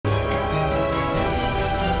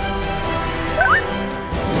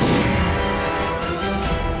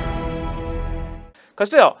可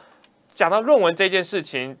是哦，讲到论文这件事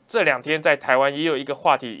情，这2天在台湾也有一个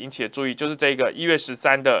话题引起了注意，就是这个1月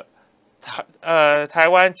13的台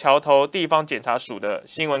湾桥头地方检察署的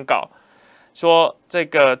新闻稿，说这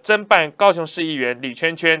个侦办高雄市议员李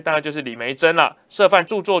圈圈，当然就是李眉蓁啦，涉犯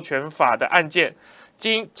著作权法的案件，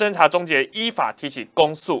经侦查终结，依法提起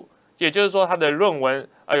公诉。也就是说，他的论文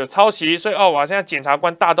有抄袭，所以哇，现在检察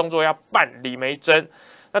官大动作要办李眉蓁。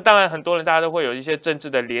那当然，很多人大家都会有一些政治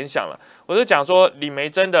的联想了。我就讲说李眉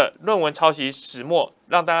蓁的论文抄袭始末，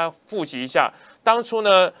让大家复习一下。当初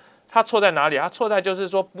呢，他错在哪里？他错在就是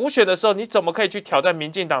说补选的时候，你怎么可以去挑战民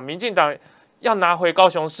进党？民进党要拿回高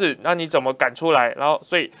雄市，那你怎么赶出来？然后，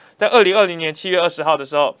所以在2020年7月20号的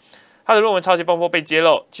时候，他的论文抄袭风波被揭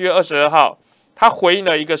露。7月22号，他回应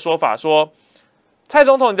了一个说法，说蔡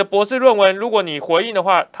总统，你的博士论文，如果你回应的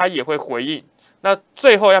话，他也会回应。那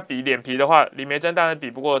最后要比脸皮的话，李眉蓁当然比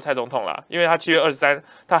不过蔡总统啦，因为他7月23，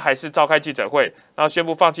他还是召开记者会，然后宣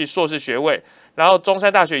布放弃硕士学位，然后中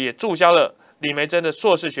山大学也注销了李眉蓁的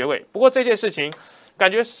硕士学位。不过这件事情，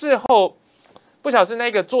感觉事后不晓得是那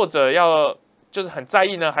个作者要就是很在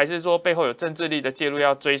意呢，还是说背后有政治力的介入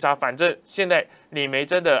要追杀？反正现在李眉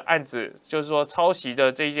蓁的案子，就是说抄袭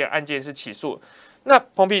的这一件案件是起诉。那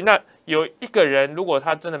彭P，那有一个人，如果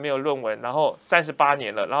他真的没有论文，然后38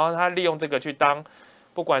年了，然后他利用这个去当，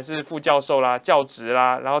不管是副教授啦、教职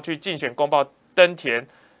啦，然后去竞选公报登田，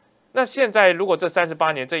那现在如果这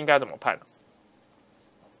38年，这应该怎么判？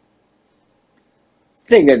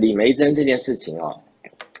这个李眉蓁这件事情哦，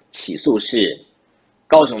起诉是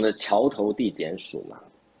高雄的桥头地检署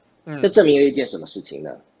嘛，这证明了一件什么事情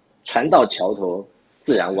呢？船到桥头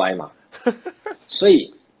自然歪嘛，所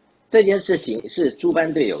以。这件事情是诸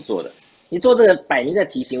班队友做的，你做这个摆明在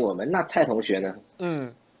提醒我们。那蔡同学呢？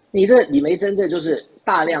你这李眉蓁这就是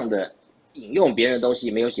大量的引用别人的东西，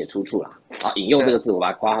没有写出处啦。啊，引用这个字我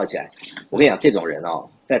把它括号起来。我跟你讲，这种人哦，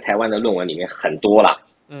在台湾的论文里面很多啦。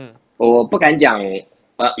我不敢讲，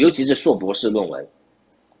尤其是硕博士论文，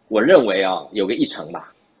我认为啊，有个1成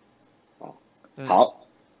吧。好，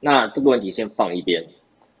那这个问题先放一边。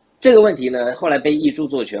这个问题呢，后来被依著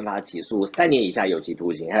作权法起诉3年以下有期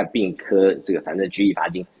徒刑，还有并科这个反正拘役罚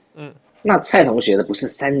金。那蔡同学的不是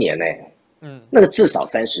3年那个至少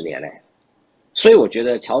30年所以我觉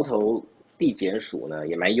得桥头地检署呢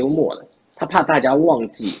也蛮幽默的，他怕大家忘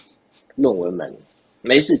记论文门，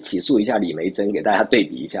没事起诉一下李眉蓁，给大家对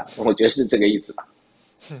比一下，我觉得是这个意思吧。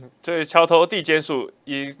对，桥头地检署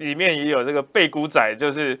里面也有这个背骨仔，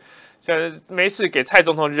就是像没事给蔡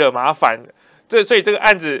总统惹麻烦。所以这个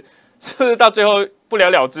案子是不是到最后不了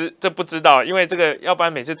了之？这不知道，因为这个要不然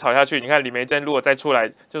每次吵下去，你看李眉蓁如果再出来，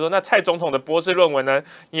就说那蔡总统的博士论文呢，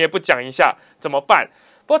你也不讲一下怎么办？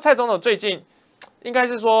不过蔡总统最近应该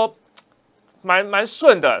是说蛮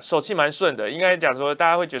顺的，手气蛮顺的，应该讲说大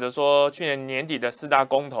家会觉得说去年年底的4大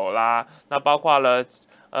公投啦，那包括了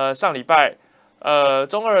上礼拜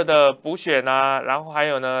中2的补选啊，然后还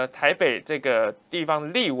有呢台北这个地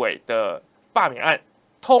方立委的罢免案。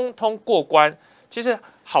通通过关，其实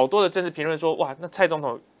好多的政治评论说，哇，那蔡总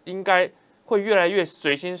统应该会越来越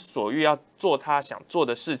随心所欲，要做他想做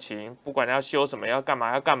的事情，不管他要修什么，要干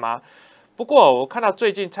嘛要干嘛。不过我看到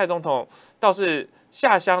最近蔡总统倒是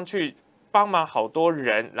下乡去帮忙好多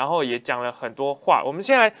人，然后也讲了很多话。我们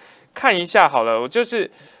先来看一下好了，我就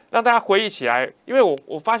是让大家回忆起来，因为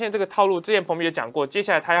我发现这个套路，之前彭P也讲过，接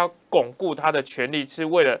下来他要巩固他的权力，是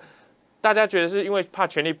为了。大家觉得是因为怕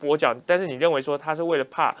权力跛脚，但是你认为说他是为了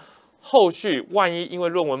怕后续万一因为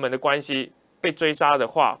论文门的关系被追杀的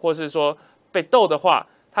话，或是说被斗的话，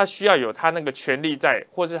他需要有他那个权力在，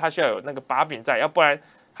或是他需要有那个把柄在，要不然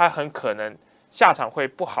他很可能下场会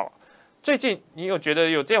不好。最近你有觉得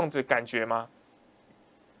有这样子感觉吗？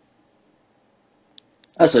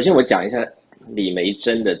首先我讲一下李眉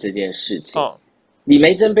蓁的这件事情。李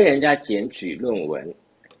眉蓁被人家检举论文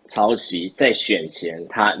抄袭，在选前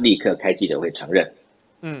他立刻开记者会承认，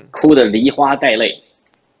哭得梨花带泪。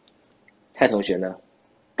蔡同学呢，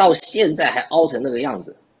到现在还凹成那个样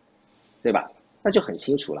子，对吧？那就很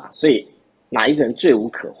清楚啦。所以哪一个人罪无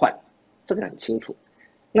可逭，这个很清楚。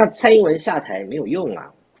那蔡英文下台没有用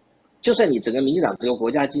啊，就算你整个民进党整个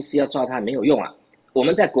国家机器要照他没有用啊。我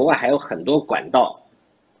们在国外还有很多管道，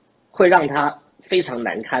会让他非常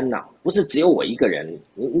难堪呐，不是只有我一个人。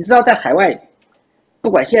你知道在海外。不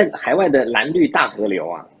管现在海外的蓝绿大河流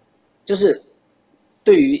啊，就是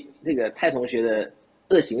对于这个蔡同学的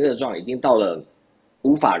恶行恶状已经到了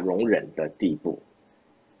无法容忍的地步。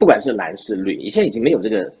不管是蓝是绿，现在已经没有这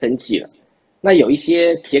个分歧了。那有一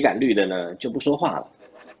些铁杆绿的呢就不说话了，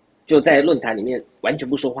就在论坛里面完全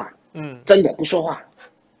不说话，真的不说话。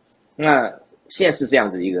那现在是这样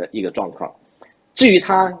子一个状况。至于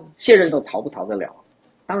他卸任之后逃不逃得了，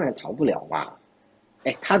当然逃不了嘛。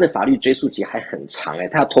他的法律追诉期还很长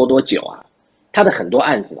他要拖多久啊？他的很多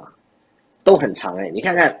案子都很长你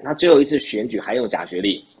看看他最后一次选举还用假学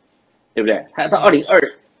历，对不对？他到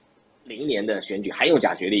2020年的选举还用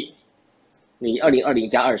假学历，你2020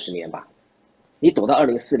加20年吧，你躲到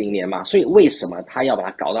2040年嘛。所以为什么他要把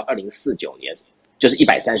它搞到2049年，就是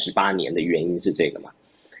138年的原因是这个嘛。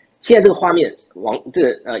现在这个画面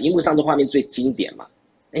荧幕上这画面最经典嘛，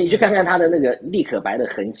你去看看他的那个立可白的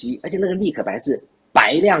痕迹，而且那个立可白是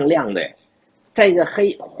白亮亮的，在一个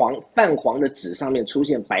泛黄的纸上面出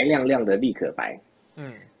现白亮亮的立可白。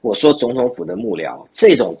我说总统府的幕僚，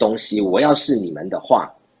这种东西我要是你们的话，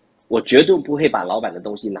我绝对不会把老板的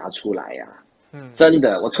东西拿出来呀。真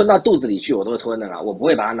的，我吞到肚子里去我都会吞的啦，我不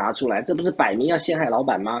会把它拿出来，这不是摆明要陷害老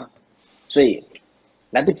板吗？所以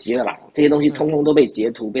来不及了啦，这些东西通通都被截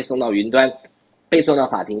图，被送到云端，被送到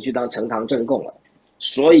法庭去当呈堂证供了。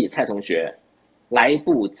所以蔡同学，来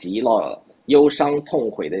不及了，忧伤痛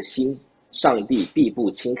悔的心，上帝必不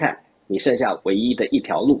轻看，你剩下唯一的一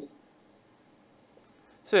条路。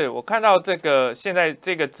是我看到这个现在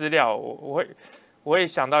这个资料，我会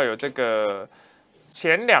想到有这个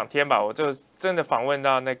前2天吧，我就真的访问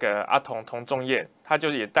到那个阿童仲彦，他就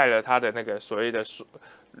也带了他的那个所谓的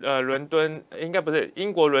伦敦，应该不是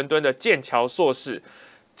英国伦敦的剑桥硕士，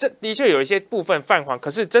这的确有一些部分泛黄，可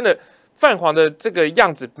是真的泛黄的这个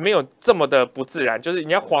样子没有这么的不自然，就是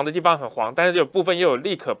你要黄的地方很黄，但是有部分又有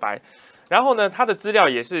立可白。然后呢，他的资料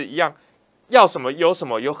也是一样，要什么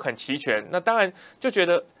有很齐全。那当然就觉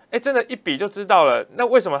得，真的，一比就知道了。那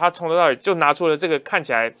为什么他从头到尾就拿出了这个看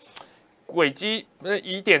起来轨迹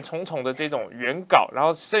疑点重重的这种原稿，然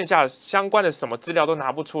后剩下相关的什么资料都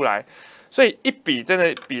拿不出来，所以一比真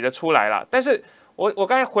的比得出来了。但是我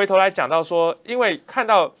刚才回头来讲到说，因为看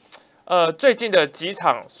到最近的几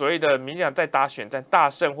场所谓的民进党在打选战大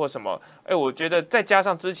胜或什么，我觉得再加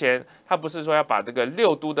上之前他不是说要把这个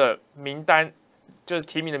6都的名单，就是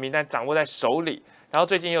提名的名单掌握在手里，然后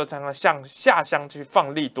最近又常常向下乡去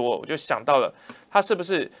放利多，我就想到了他是不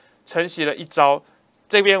是承袭了一招。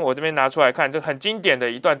我这边拿出来看，就很经典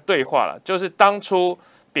的一段对话了，就是当初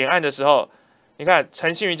扁案的时候，你看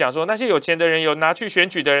陈信宇讲说，那些有钱的人有拿去选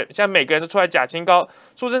举的人，现在每个人都出来假清高，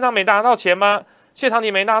苏贞昌没拿到钱吗？谢长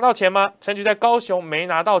廷没拿到钱吗？陈菊在高雄没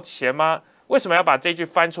拿到钱吗？为什么要把这句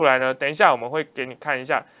翻出来呢？等一下我们会给你看一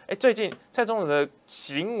下。最近蔡总统的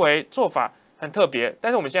行为做法很特别，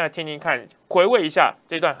但是我们现在听听看，回味一下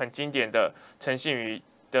这段很经典的陈信宇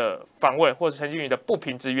的访问，或者陈信宇的不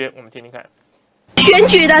平之冤，我们听听看。选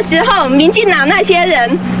举的时候，民进党那些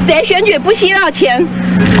人，谁选举不需要钱？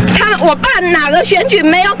我办哪个选举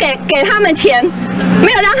没有给他们钱，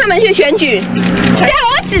没有让他们去选举？在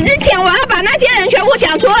我死之前，我要把那些人全部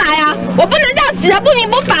讲出来啊！我不能叫死的不明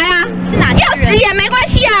不白啊！是哪些人？要死也没关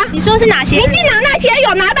系啊！你说是哪些？民进党那些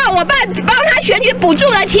有拿到我帮他选举补助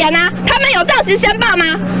的钱啊，他们有照实申报吗？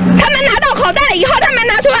他们拿到口袋以后，他们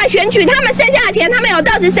拿出来选举，他们剩下的钱，他们有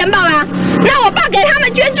照实申报吗？那我爸给他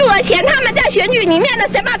们捐助的钱，他们在选举里面的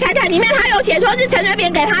申报财产里面，他有写说是陈水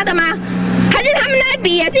扁给他的吗？还是他们那一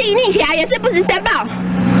笔也是隐匿起来，也是不实申报？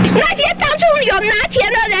那些当初有拿钱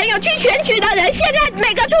的人，有去选举的人，现在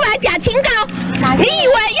每个出来假清高。你以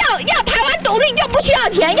为要台湾独立就不需要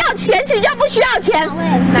钱，要选举就不需要钱？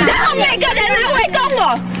然后每个人来围攻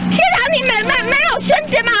我，现场你们没有孙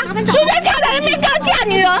子吗？苏贞昌在那边刚嫁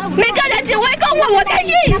女儿，每个人只围攻我，我才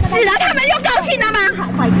去死了，他们就高兴了吗？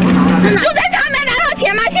苏贞昌没拿到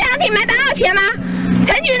钱吗？谢长廷没拿到钱吗？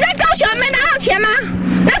陈菊在高雄没拿到钱吗？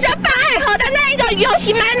那时候办爱河的那一个游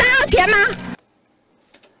行没拿到钱吗？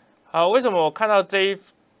好，为什么我看到这一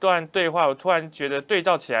段对话，我突然觉得对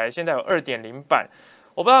照起来，现在有2.0版。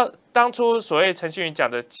我不知道当初所谓陈信宇讲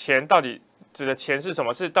的钱到底指的钱是什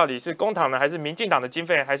么？是到底是公帑呢，还是民进党的经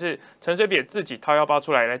费，还是陈水扁自己掏腰包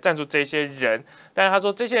出来赞助这些人？但是他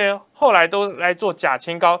说这些人后来都来做假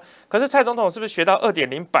清高。可是蔡总统是不是学到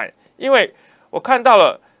2.0版？因为我看到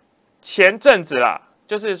了前阵子啦，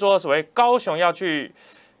就是说所谓高雄要去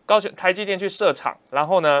台积电去设厂，然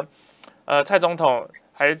后呢，蔡总统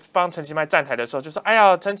还帮陈其迈站台的时候就说：“哎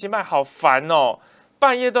呀，陈其迈好烦哦，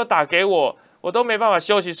半夜都打给我，我都没办法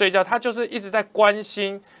休息睡觉。他就是一直在关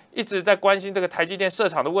心这个台积电设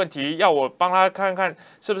厂的问题，要我帮他看看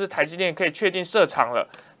是不是台积电可以确定设厂了。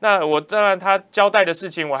那我当然他交代的事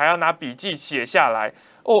情，我还要拿笔记写下来。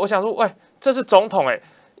我想说，喂，这是总统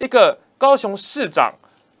一个高雄市长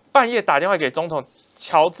半夜打电话给总统，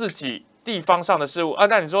瞧自己地方上的事务啊，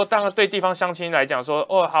那你说当然对地方乡亲来讲说，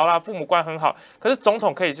好啦，父母官很好，可是总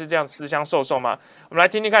统可以是这样私相授受吗？我们来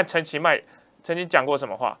听听看陈其迈曾经讲过什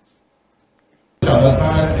么话。晓得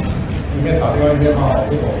他里面打电话一天嘛，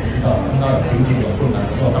这个我不知道，看到有经济有困难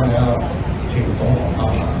的时候，他们要请总统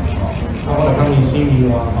帮忙那我哋今年新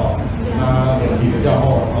民话有比较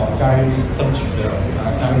后加以争取的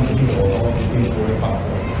加以努力我都一定不会放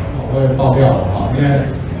过，我会爆料因为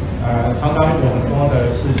常常有很多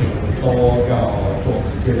的事情都要做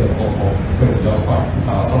直接的沟通，会比较快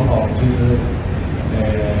总统其实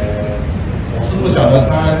我是不晓得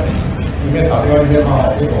他一边打电话一边骂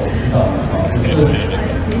我，这个我不知道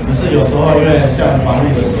只是有时候因为像防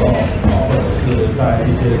疫的时候或者是在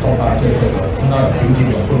一些重大决策的碰到有瓶颈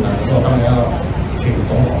有困难的时候，他们要请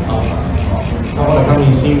总统帮忙那我哋今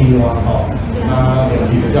年新民话有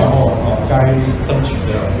比较后加以争取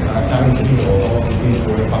的加以努力我都一定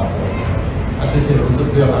不会放过其实也不是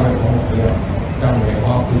只有哪位总统这样像美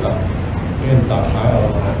花部长院长还有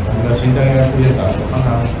我们的行政院副院长常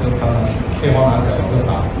常跟他们电话拿起来就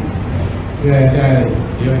打因为现在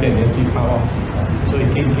也有一点年纪怕忘记所以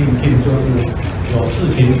听就是有事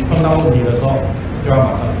情碰到问题的时候就要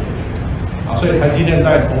马上解决所以台积电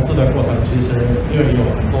在投资的过程其实因为有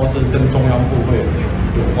很多是跟中央部会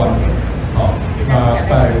有关的那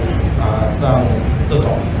在让这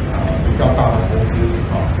种比较大的投资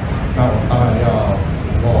那我们当然要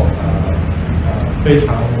能够非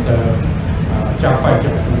常的加快脚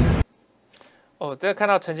步。这个看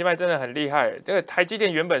到陈其迈真的很厉害。这个台积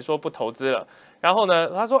电原本说不投资了，然后呢，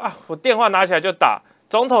他说我电话拿起来就打，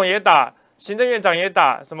总统也打，行政院长也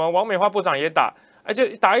打，什么王美花部长也打，就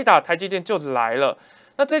打一打，台积电就来了。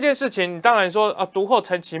那这件事情，你当然说独后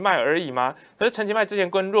陈其迈而已吗？可是陈其迈之前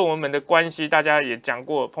跟论文门的关系，大家也讲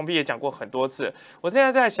过，彭P也讲过很多次。我现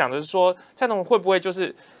在在想的是说，蔡总统会不会就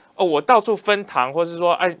是我到处分糖，或是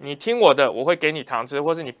说，你听我的，我会给你糖吃，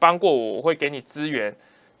或是你帮过我，我会给你资源，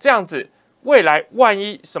这样子。未来万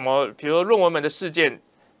一什么，比如说论文门的事件，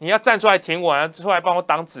你要站出来挺我，出来帮我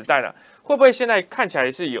挡子弹会不会现在看起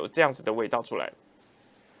来是有这样子的味道出来？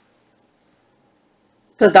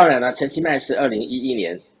这当然了，陈其迈是2011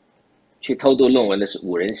年去偷渡论文的是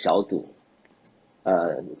5人小组，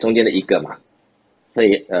中间的一个嘛，所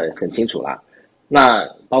以很清楚啦。那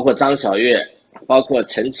包括张晓月，包括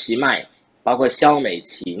陈其迈，包括萧美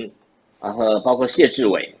琴，然后包括谢志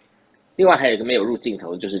伟。另外还有一个没有入镜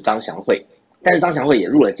头，就是张祥慧，但是张祥慧也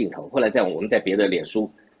入了镜头，后来我们在别的脸书，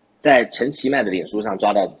在陈其迈的脸书上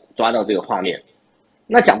抓到这个画面。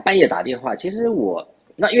那讲半夜打电话，其实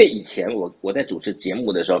因为以前我在主持节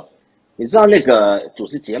目的时候，你知道那个主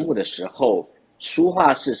持节目的时候，书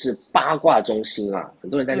画室是八卦中心很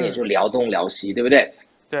多人在那里就聊东聊西，对不对？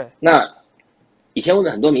对。那以前我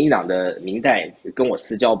的很多民进党的民代跟我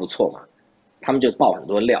私交不错嘛，他们就爆很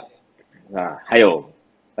多料还有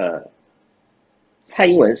蔡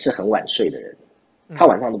英文是很晚睡的人，他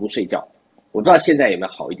晚上都不睡觉，我不知道现在有没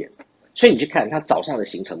有好一点。所以你去看他早上的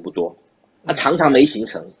行程不多，他常常没行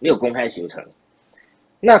程，没有公开行程。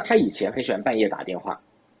那他以前很喜欢半夜打电话，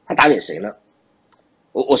他打给谁呢？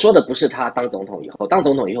我说的不是他当总统以后，当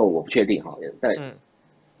总统以后我不确定但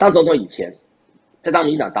当总统以前，在当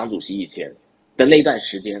民进党党主席以前的那段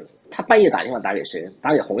时间，他半夜打电话打给谁？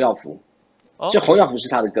打给洪耀福，就洪耀福是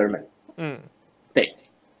他的哥们，对，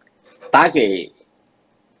打给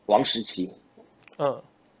王时齐，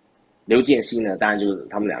刘建熙呢，当然就是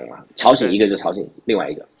他们两个嘛，吵醒一个就吵醒另外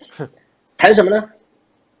一个，谈什么呢？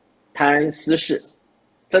谈私事，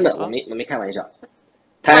真的，我没开玩笑，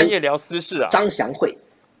半夜聊私事张祥慧，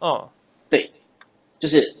对，就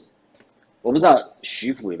是我不知道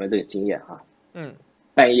徐府有没有这个经验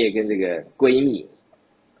半夜跟这个闺蜜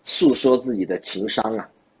诉说自己的情伤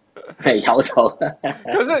摇头。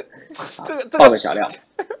可是这个爆个小料，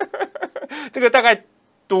这个大概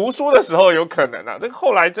读书的时候有可能这个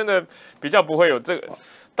后来真的比较不会有这个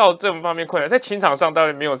到这方面困扰，在情场上当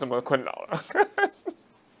然没有什么困扰了。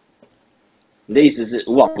你的意思是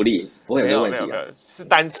无往不利，不会有这个问题是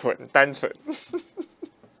单纯。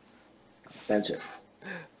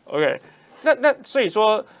OK， 那所以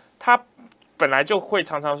说他本来就会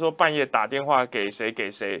常常说半夜打电话给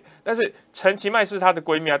谁，但是陈其迈是她的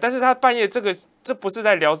闺蜜但是她半夜这不是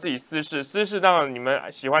在聊自己私事当然你们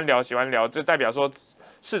喜欢聊，就代表说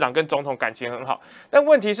市长跟总统感情很好，但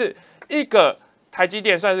问题是一个台积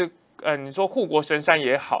电算是你说护国神山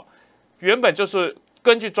也好，原本就是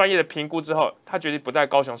根据专业的评估之后，他决定不在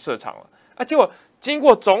高雄设厂了结果经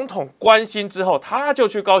过总统关心之后，他就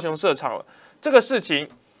去高雄设厂了。这个事情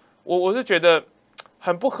我是觉得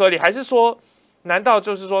很不合理，还是说难道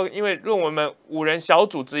就是说因为论文门5人小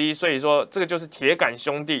组之一，所以说这个就是铁杆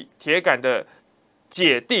兄弟，铁杆的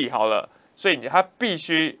姐弟好了，所以他必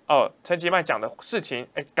须陈其迈讲的事情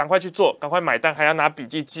赶快去做，赶快买单，还要拿笔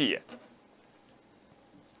记记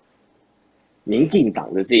民进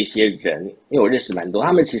党的这些人，因为我认识蛮多，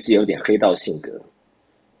他们其实有点黑道性格，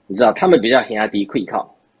你知道，他们比较黑压低溃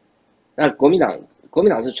靠，那国民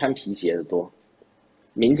党是穿皮鞋的多，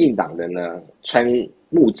民进党的呢穿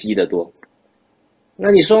木屐的多。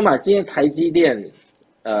那你说嘛，今天台积电，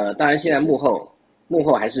当然现在幕后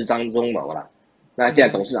还是张忠谋啦，那现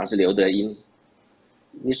在董事长是刘德音。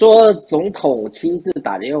你说总统亲自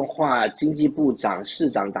打电话，经济部长、市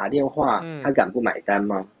长打电话，他敢不买单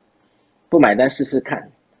吗？不买单试试看，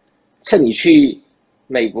趁你去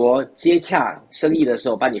美国接洽生意的时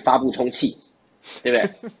候，把你发布通气，对不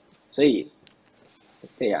对？所以，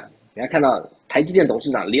对呀，你要看到台积电董事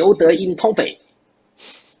长刘德音通匪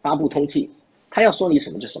发布通气，他要说你什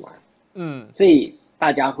么就什么，所以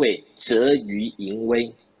大家会折于淫威。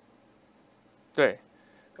对。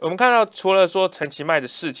我们看到，除了说陈其迈的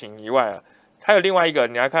事情以外啊，还有另外一个，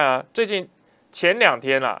你来看啊，最近前2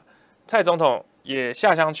天啦，蔡总统也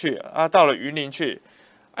下乡去啊，到了云林去，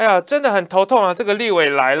哎呀，真的很头痛啊！这个立委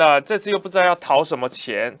来了，这次又不知道要讨什么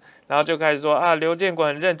钱，然后就开始说啊，刘建国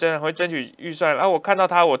很认真，会争取预算，然后我看到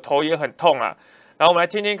他，我头也很痛啊。然后我们来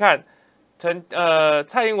听听看，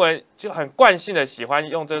蔡英文就很惯性的喜欢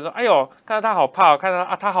用这个说，哎呦，看到他好怕哦，看到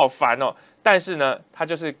他好烦哦，但是呢，他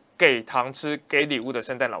就是给糖吃、给礼物的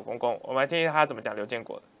圣诞老公公。我们来听听他怎么讲刘建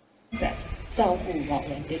国的。在照顾老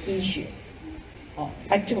人的医学，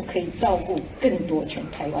他就可以照顾更多全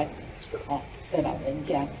台湾的老人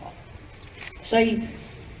家，所以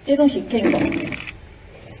这东西建国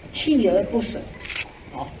锲而不舍，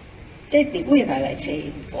这对未来找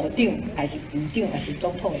部长还是院长还是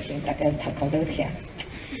总统的时候，大家头壳都疼。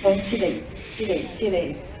讲这个一位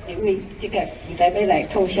这个伊来要来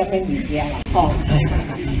讨什么物件啦，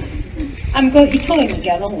不过伊讨的物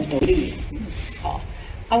件拢有道理，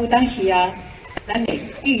有当时啊，咱的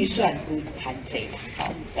预算有限制啦，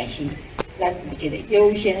但是咱有一个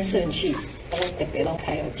优先顺序，我特别拢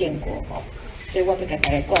排有建国所以我要甲大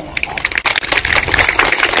家讲啦，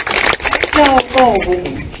照顾文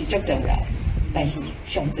明是最重要，但是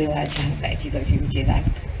上重要一项代志就是有一个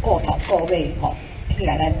顾头顾尾去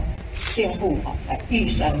来咱政府把预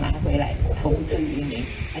算拿回来投资于民，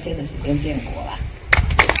这个是刘建国啦。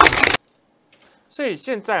所以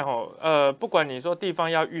现在不管你说地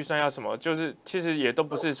方要预算要什么，就是其实也都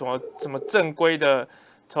不是什么正规的，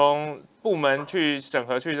从部门去审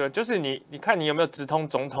核去的，就是你看你有没有直通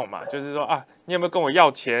总统嘛？就是说啊，你有没有跟我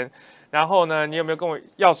要钱？然后呢，你有没有跟我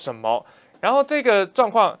要什么？然后这个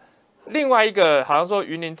状况，另外一个好像说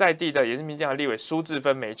云林在地的也是民进党立委苏治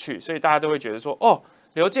芬没去，所以大家都会觉得说，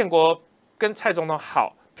刘建国跟蔡总统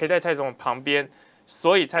好，陪在蔡总统旁边，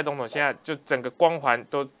所以蔡总统现在就整个功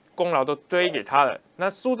劳都堆给他了。那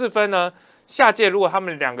苏治芬呢？下届如果他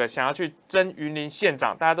们2个想要去争云林县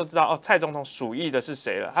长，大家都知道蔡总统属意的是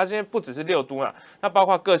谁了。他现在不只是6都了，那包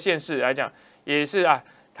括各县市来讲，也是啊，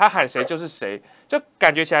他喊谁就是谁，就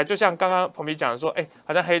感觉起来就像刚刚彭皮讲的说，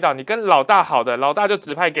好像黑道你跟老大好的，老大就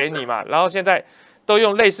指派给你嘛。然后现在都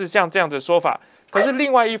用类似像这样子的说法。可是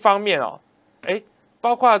另外一方面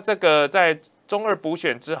包括这个在中2补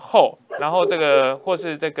选之后，然后这个或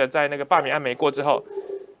是这个在那个罢免案没过之后，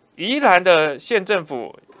宜兰的县政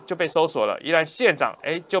府就被搜索了，宜兰县长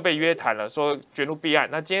就被约谈了，说卷入弊案。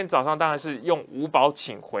那今天早上当然是用5保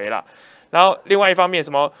请回了。然后另外一方面，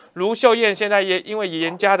什么卢秀燕现在也因为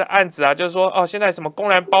严家的案子啊，就是说现在什么公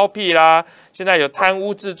然包庇啦，现在有贪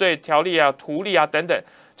污治罪条例啊、图例啊等等，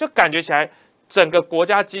就感觉起来整个国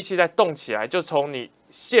家机器在动起来，就从你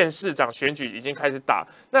县市长选举已经开始打，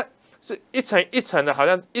那是一层一层的，好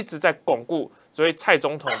像一直在巩固所谓蔡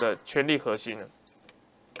总统的权力核心了。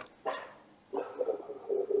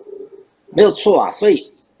没有错啊，所以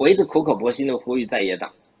我一直苦口婆心的呼吁在野党，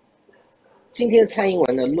今天蔡英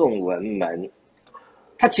文的论文门，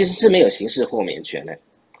他其实是没有刑事豁免权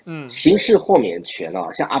的。刑事豁免权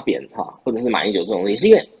像阿扁或者是马英九这种，也是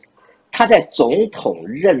因为他在总统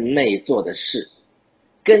任内做的事，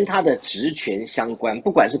跟他的职权相关，不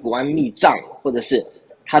管是国安密账，或者是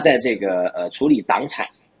他在这个处理党产，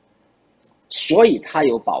所以他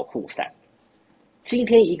有保护伞。今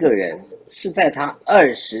天一个人是在他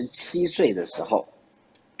27岁的时候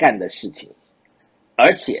干的事情，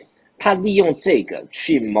而且他利用这个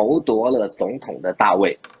去谋夺了总统的大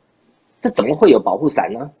位，这怎么会有保护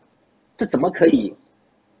伞呢？这怎么可以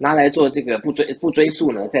拿来做这个不追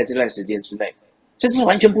溯呢？在这段时间之内，这是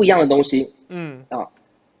完全不一样的东西。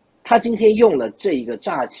他今天用了这一个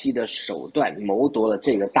诈欺的手段谋夺了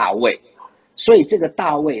这个大位，所以这个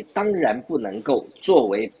大位当然不能够作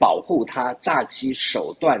为保护他诈欺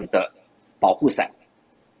手段的保护伞，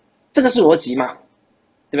这个是逻辑吗？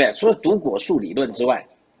对不对？除了毒果树理论之外，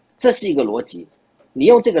这是一个逻辑。你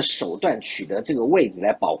用这个手段取得这个位置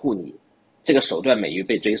来保护你，这个手段美于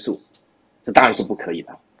被追溯，这当然是不可以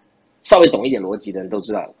的。稍微懂一点逻辑的人都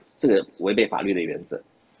知道，这个违背法律的原则。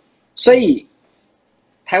所以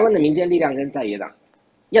台湾的民间力量跟在野党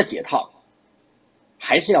要解套，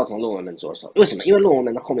还是要从论文门着手。为什么？因为论文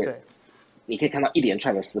门的后面，你可以看到一连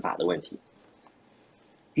串的司法的问题。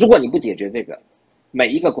如果你不解决这个，每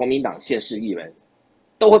一个国民党县市议员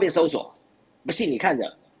都会被搜索。不信你看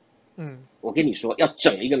着，我跟你说，要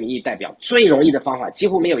整一个民意代表，最容易的方法，几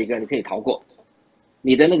乎没有一个人可以逃过。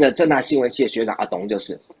你的那个政大新闻系学长阿董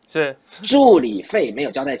是助理费没有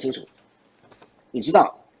交代清楚。你知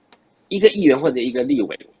道，一个议员或者一个立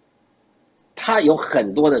委，他有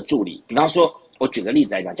很多的助理。比方说，我举个例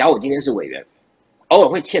子来讲，假如我今天是委员，偶尔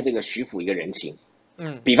会欠这个徐府一个人情。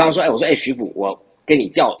比方说，我说，徐府，我跟你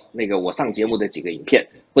调那个我上节目的几个影片，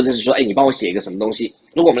或者是说，你帮我写一个什么东西。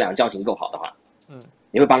如果我们俩交情够好的话，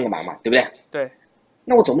你会帮个忙嘛，对不对？对。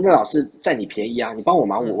那我总不能老是占你便宜啊！你帮我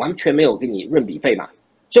忙，我完全没有给你润笔费嘛，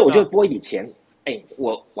所以我就拨一笔钱。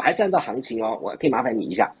我还是按照行情哦，我可以麻烦你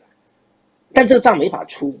一下，但这个账没法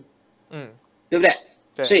出，对不对？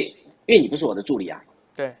对。所以因为你不是我的助理啊，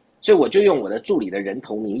对，所以我就用我的助理的人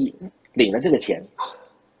头名义领了这个钱，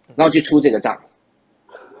然后去出这个账，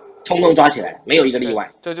通通抓起来，没有一个例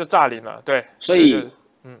外，这就诈领了。对，所以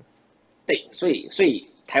对，所以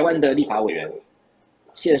台湾的立法委员、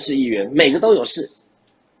县市议员每个都有事，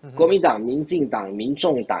国民党、民进党、民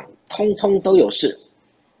众党通通都有事，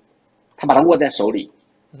他把它握在手里，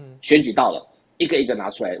选举到了，一个一个拿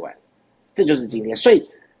出来玩，这就是今天，所以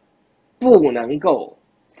不能够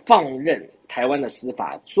放任台湾的司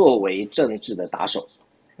法作为政治的打手。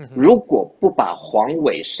如果不把黄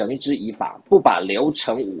伟绳之以法，不把刘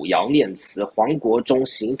成武、姚念慈、黄国忠、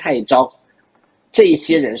邢太昭这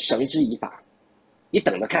些人绳之以法，你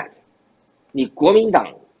等着看，你国民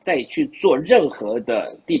党再去做任何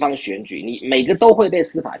的地方选举，你每个都会被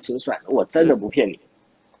司法清算。我真的不骗你，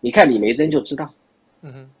你看李眉蓁就知道，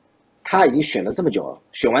他已经选了这么久了，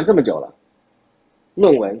选完这么久了，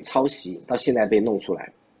论文抄袭到现在被弄出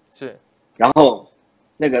来，然后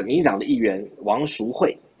那个民进党的议员王淑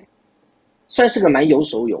慧，算是个蛮有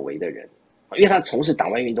手有为的人，因为他从事党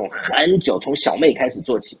外运动很久，从小妹开始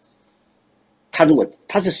做起。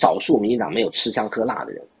他是少数民进党没有吃香喝辣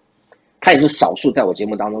的人，他也是少数在我节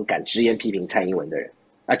目当中敢直言批评蔡英文的人，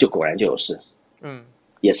那就果然就有事。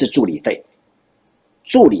也是助理费，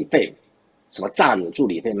什么诈领助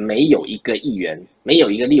理费，没有一个议员，没有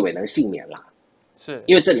一个立委能幸免啦。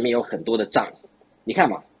因为这里面有很多的账，你看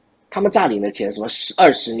嘛，他们诈领的钱什么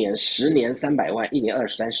20年、10年300万，1年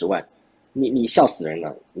20、30万，你笑死人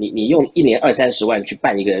了。你用1年20、30万去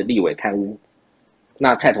办一个立委贪污，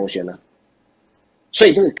那蔡同学呢？所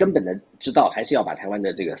以这个根本的知道还是要把台湾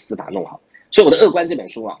的这个司法弄好。所以我的《恶官》这本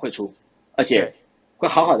书啊会出，而且会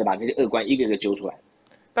好好的把这些恶官一个一个揪出来。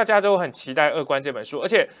大家都很期待《恶官》这本书，而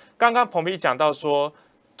且刚刚彭P讲到说，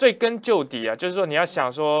追根究底啊，就是说你要想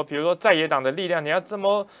说，比如说在野党的力量，你要怎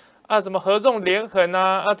么合纵连横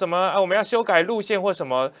啊，怎么我们要修改路线或什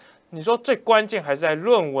么？你说最关键还是在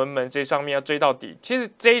论文门这上面要追到底。其实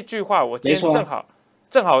这一句话，我今天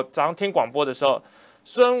正好早上听广播的时候，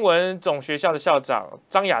孙文总学校的校长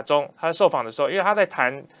张亚中他受访的时候，因为他在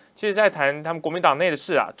谈他们国民党内的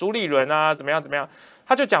事啊，朱立伦啊怎么样，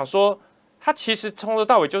他就讲说，他其实从头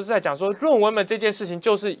到尾就是在讲说，论文门这件事情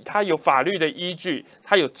就是他有法律的依据，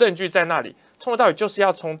他有证据在那里，从头到尾就是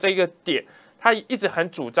要从这个点，他一直很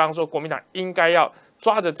主张说国民党应该要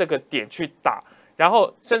抓着这个点去打，然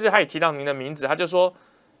后甚至他也提到您的名字，他就说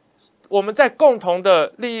我们在共同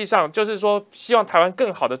的利益上，就是说希望台湾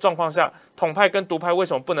更好的状况下，统派跟独派为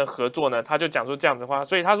什么不能合作呢？他就讲出这样的话，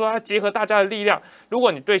所以他说他结合大家的力量，如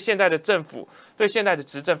果你对现在的政府、对现在的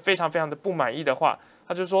执政非常非常的不满意的话，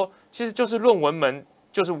他就说其实就是论文门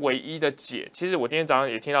就是唯一的解。其实我今天早上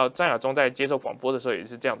也听到张亚中在接受广播的时候也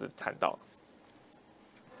是这样子谈到。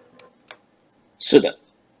是的，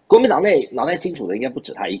国民党内脑袋清楚的应该不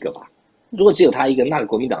止他一个吧？如果只有他一个，那个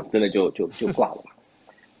国民党真的就挂了吧？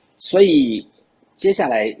所以接下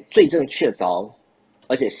来罪证确凿，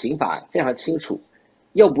而且刑法非常清楚，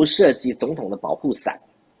又不涉及总统的保护伞，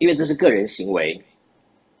因为这是个人行为，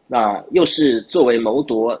那又是作为谋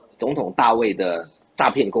夺总统大位的诈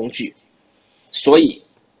骗工具，所以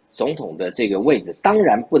总统的这个位置当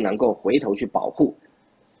然不能够回头去保护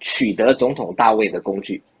取得总统大位的工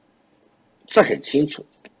具，这很清楚。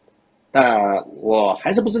那我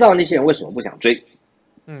还是不知道那些人为什么不想追，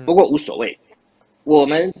不过无所谓。我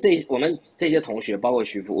们这些同学，包括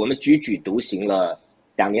徐福，我们踽踽独行了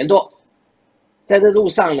2年多，在这路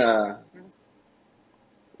上呢，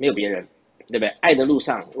没有别人，对不对？爱的路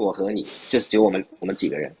上，我和你，就是只有我们几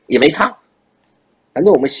个人，也没差。反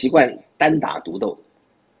正我们习惯单打独斗，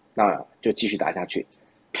那就继续打下去，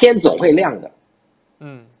天总会亮的。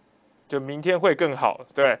就明天会更好。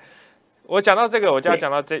对，我讲到这个，我就要讲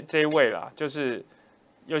到这一位啦，就是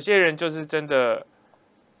有些人就是真的，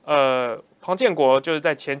彭建国就是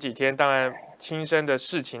在前几天，当然轻生的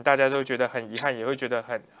事情，大家都觉得很遗憾，也会觉得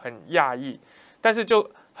很讶异，但是就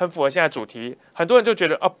很符合现在主题，很多人就觉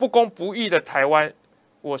得不公不义的台湾，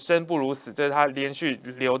我生不如死，这是他连续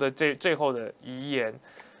留的最后的遗言，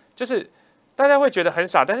就是大家会觉得很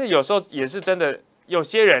傻，但是有时候也是真的，有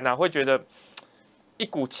些人会觉得一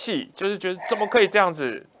股气，就是觉得怎么可以这样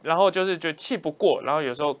子，然后就是觉得气不过，然后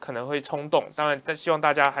有时候可能会冲动，当然希望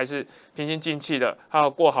大家还是平心静气的，还有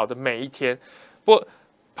过好的每一天。不过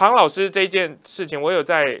庞老师这一件事情，我有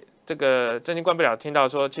在这个政经关不了听到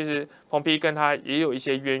说，其实彭P跟他也有一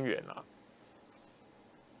些渊源啦。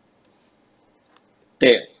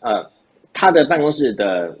对，他的办公室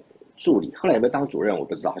的助理，后来有没有当主任我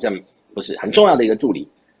不知道，好像不是很重要的一个助理，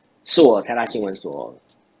是我台大新闻所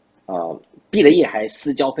毕了业还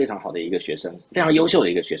私交非常好的一个学生，非常优秀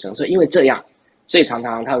的一个学生，所以因为这样，所以常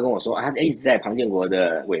常他会跟我说，他一直在庞建国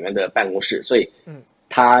的委员的办公室，所以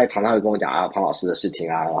他常常会跟我讲庞老师的事情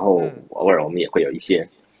啊，然后偶尔我们也会有一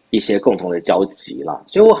些共同的交集啦，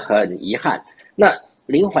所以我很遗憾。那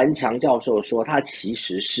林环强教授说，他其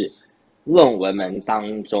实是论文门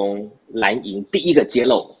当中蓝营第一个揭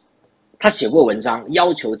露，他写过文章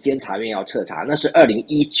要求监察院要彻查，那是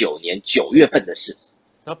2019年9月份的事。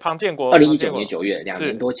然后庞建国2019年9月，2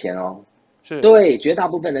年多前哦。是对，绝大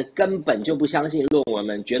部分人根本就不相信论文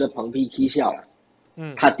门，觉得彭P笑了。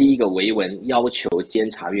他第一个维文要求监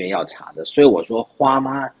察院要查的，所以我说花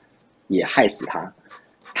妈也害死他，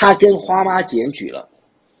他跟花妈检举了，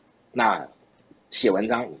那写文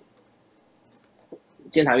章，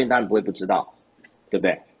监察院当然不会不知道，对不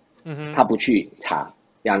对？他不去查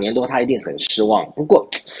，2年多他一定很失望。不过，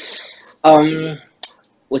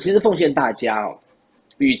我其实奉劝大家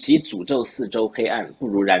与其诅咒四周黑暗，不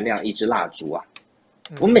如燃亮一支蜡烛啊！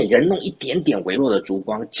我们每个人弄一点点微弱的烛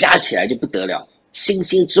光，加起来就不得了，星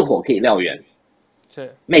星之火可以燎原。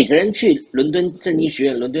是每个人去伦敦政经学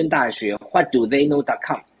院、伦敦大学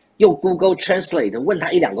whatdotheyknow.com 用 Google Translate 问他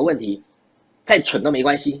1-2个问题，再蠢都没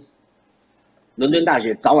关系。伦敦大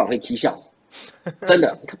学早晚会踢笑，真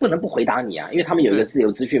的，他不能不回答你啊，因为他们有一个自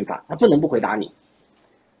由资讯法，他不能不回答你。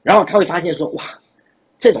然后他会发现说，哇，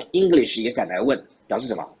这种 English 也敢来问，表示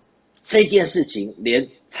什么？这件事情连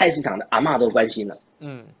菜市场的阿嬷都关心了，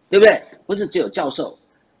对不对？不是只有教授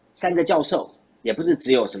，3个教授，也不是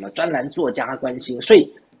只有什么专栏作家关心，所以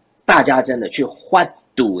大家真的去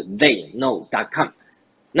whatdotheyknow.com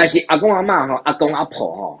那些阿公阿嬷阿公阿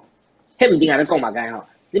婆他们一定还在讲嘛该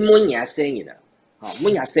你每年生意的，每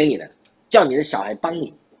年生意的，叫你的小孩帮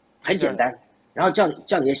你，很简单，然后叫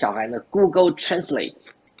你的小孩呢 Google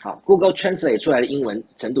Translate。Google Translate 出来的英文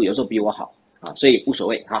程度有时候比我好所以无所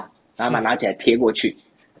谓然后拿起来贴过去，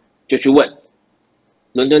就去问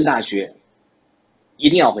伦敦大学，一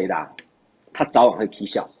定要回答，他早晚会踢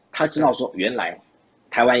笑。他知道说，原来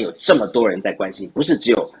台湾有这么多人在关心，不是只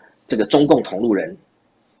有这个中共同路人、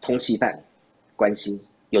通缉犯关心，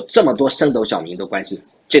有这么多升斗小民都关心，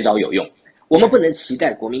这招有用。我们不能期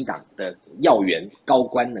待国民党的要员高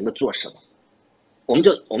官能够做什么，我们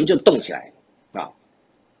就动起来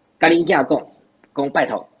跟恁囝讲拜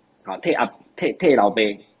托，替老爸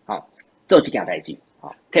做这件代志，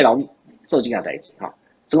替老做这件代志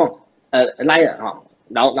这种来了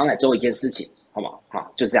然后来做一件事情，好不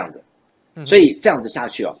好就这样子。所以这样子下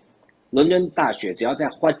去伦敦大学只要在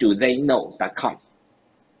whatdotheyknow.com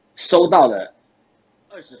收到了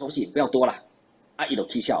20封信，不要多了一都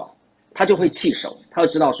踢笑，他就会气手，他会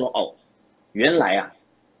知道说原来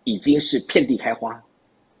已经是遍地开花。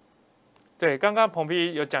对，刚刚彭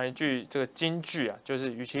P有讲一句这个金句就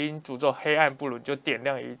是与其诅咒黑暗，不如就点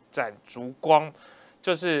亮一盏烛光。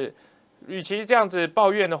就是与其这样子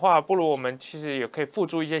抱怨的话，不如我们其实也可以付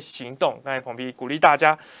诸一些行动。刚才彭P鼓励大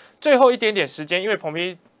家，最后一点点时间，因为彭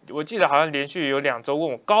P我记得好像连续有2周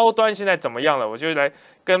问我高端现在怎么样了，我就来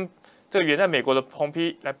跟这个远在美国的彭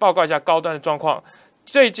P来报告一下高端的状况。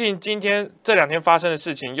最近今天这2天发生的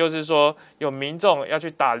事情，又是说有民众要去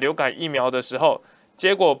打流感疫苗的时候，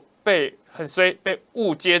结果被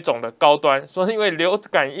误接种的高端，说是因为流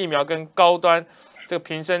感疫苗跟高端这个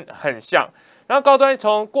瓶身很像，然后高端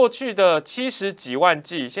从过去的70几万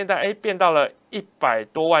剂，现在变到了100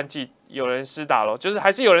多万剂，有人施打了，就是还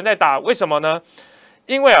是有人在打，为什么呢？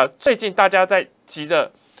因为最近大家在急着，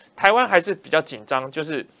台湾还是比较紧张，就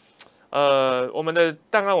是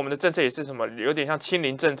当然我们的政策也是什么，有点像清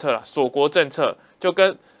零政策啦，锁国政策，就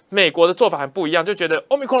跟美国的做法很不一样，就觉得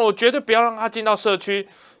Omicron 我绝对不要让它进到社区，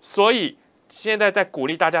所以现在在鼓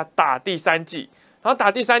励大家打第3剂，然后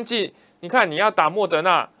打第3剂，你看你要打莫德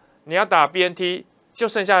纳，你要打 BNT， 就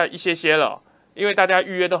剩下一些了。因为大家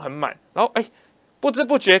预约都很满，然后不知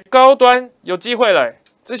不觉高端有机会了，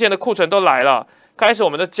之前的库存都来了，开始我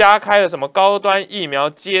们都加开了什么高端疫苗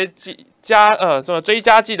什么追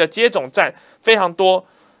加剂的接种站非常多，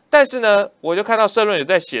但是呢，我就看到社论有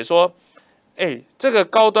在写说，这个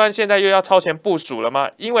高端现在又要超前部署了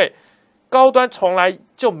吗？因为高端从来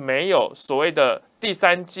就没有所谓的第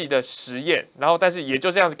3剂的实验，然后但是也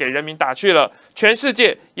就这样子给人民打去了，全世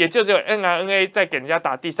界也就只有 mRNA 在给人家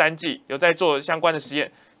打第3剂，有在做相关的实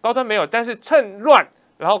验，高端没有，但是趁乱，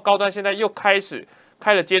然后高端现在又开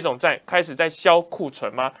了接种站，开始在销库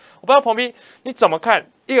存吗？我不知道彭斌你怎么看？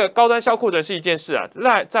一个高端销库存是一件事啊，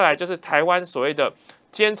再来就是台湾所谓的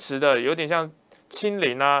坚持的有点像清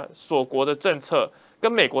零啊锁国的政策，跟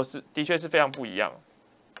美国的确是非常不一样。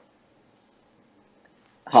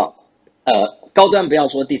好，高端不要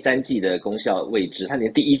说第3剂的功效未知，他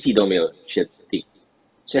连第1剂都没有确定，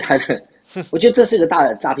所以我觉得这是个大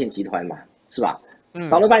的诈骗集团嘛，是吧？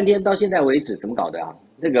搞了半天到现在为止怎么搞的啊？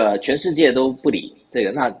这个全世界都不理这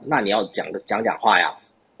个，那你要讲话呀，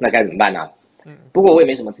那该怎么办呢？不过我也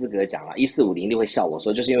没什么资格讲了，14506会笑我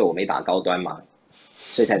说，就是因为我没打高端嘛，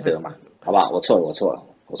所以才得嘛，好不好？我错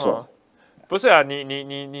了。不是啊，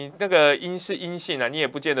你那个是阴性啊，你也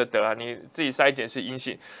不见得得啊，你自己筛检是阴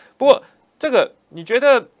性。不过这个你觉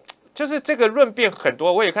得就是这个论辩很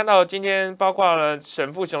多，我也看到今天包括了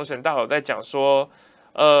沈富雄沈大佬在讲说，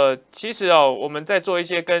其实我们在做一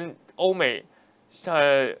些跟欧美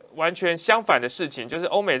完全相反的事情，就是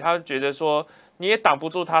欧美他觉得说你也挡不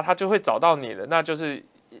住他就会找到你的，那就是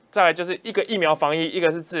再来就是一个疫苗防疫，一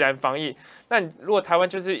个是自然防疫。那你如果台湾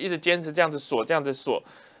就是一直坚持这样子锁，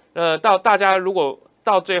到大家如果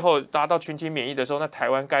到最后达到群体免疫的时候，那台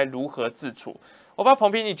湾该如何自处？我不知道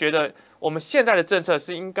彭斌，你觉得我们现在的政策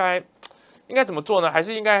是应该怎么做呢？还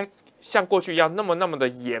是应该像过去一样那么的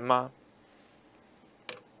严吗？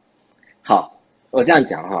好，我这样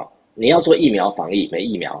讲哈，你要做疫苗防疫没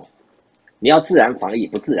疫苗，你要自然防疫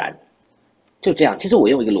不自然，就这样。其实我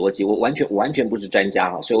用一个逻辑，我完全不是专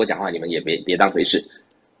家哈，所以我讲话你们也别当回事。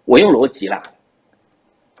我用逻辑啦，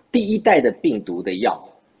第1代的病毒的药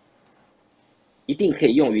一定可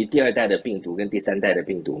以用于第2代的病毒跟第3代的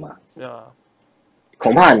病毒吗？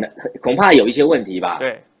恐怕有一些问题吧。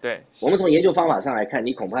对，我们从研究方法上来看，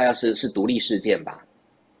你恐怕是独立事件吧？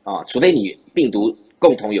除非你病毒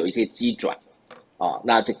共同有一些机转，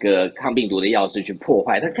那这个抗病毒的药是去破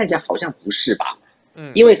坏，但看起来好像不是吧？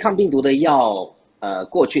因为抗病毒的药，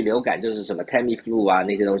过去流感就是什么 Tamiflu 啊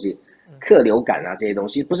那些东西，克流感啊这些东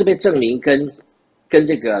西，不是被证明跟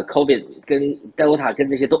这个 COVID 跟 Delta 跟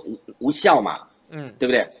这些都无效嘛？对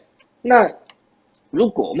不对？那如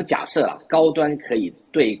果我们假设高端可以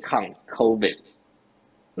对抗 COVID，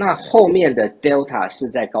 那后面的 Delta 是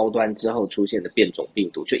在高端之后出现的变种病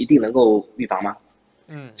毒，就一定能够预防吗？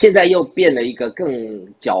现在又变了一个更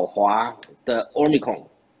狡猾的 Omicron，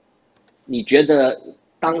 你觉得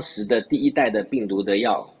当时的第1代的病毒的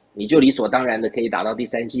药，你就理所当然的可以打到第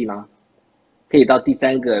3剂吗？可以到第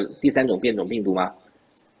3种变种病毒吗？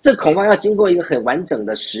这恐怕要经过一个很完整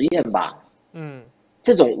的实验吧。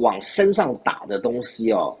这种往身上打的东西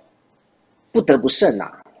不得不慎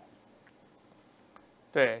啊。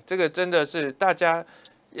对，这个真的是大家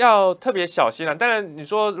要特别小心啊。当然，你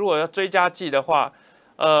说如果要追加剂的话，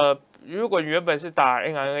如果你原本是打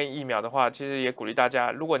mRNA 疫苗的话，其实也鼓励大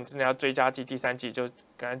家，如果你真的要追加剂第3剂，就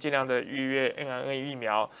赶快尽量的预约 mRNA 疫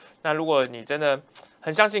苗。那如果你真的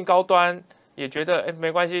很相信高端，也觉得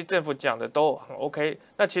没关系，政府讲的都很 OK，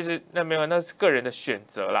 那其实那是个人的选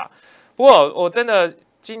择啦。不过我真的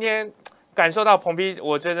今天感受到彭批，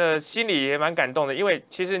我真的心里也蛮感动的，因为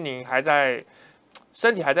其实你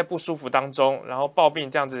身体还在不舒服当中，然后抱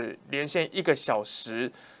病这样子连线1个小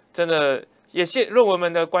时，真的也论文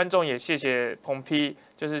门的观众也谢谢彭批，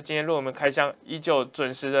就是今天论文门开箱依旧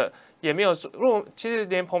准时的，也没有说其实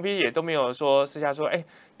连彭批也都没有说私下说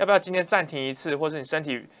要不要今天暂停一次，或是你身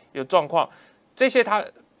体有状况，这些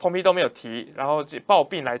彭批都没有提，然后抱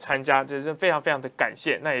病来参加，这是非常非常的感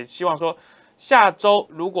谢。那也希望说下周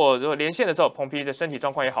如果连线的时候，彭批的身体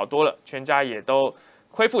状况也好多了，全家也都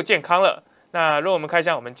恢复健康了。那如果我们开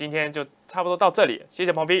箱，我们今天就差不多到这里，谢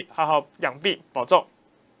谢彭批，好好养病保重。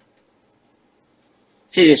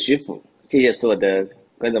谢谢徐府，谢谢所有的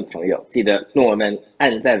观众朋友，记得论文们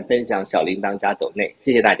按赞、分享、小铃铛加抖内，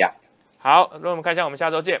谢谢大家。好，论文门开箱，我们下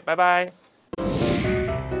周见，拜拜。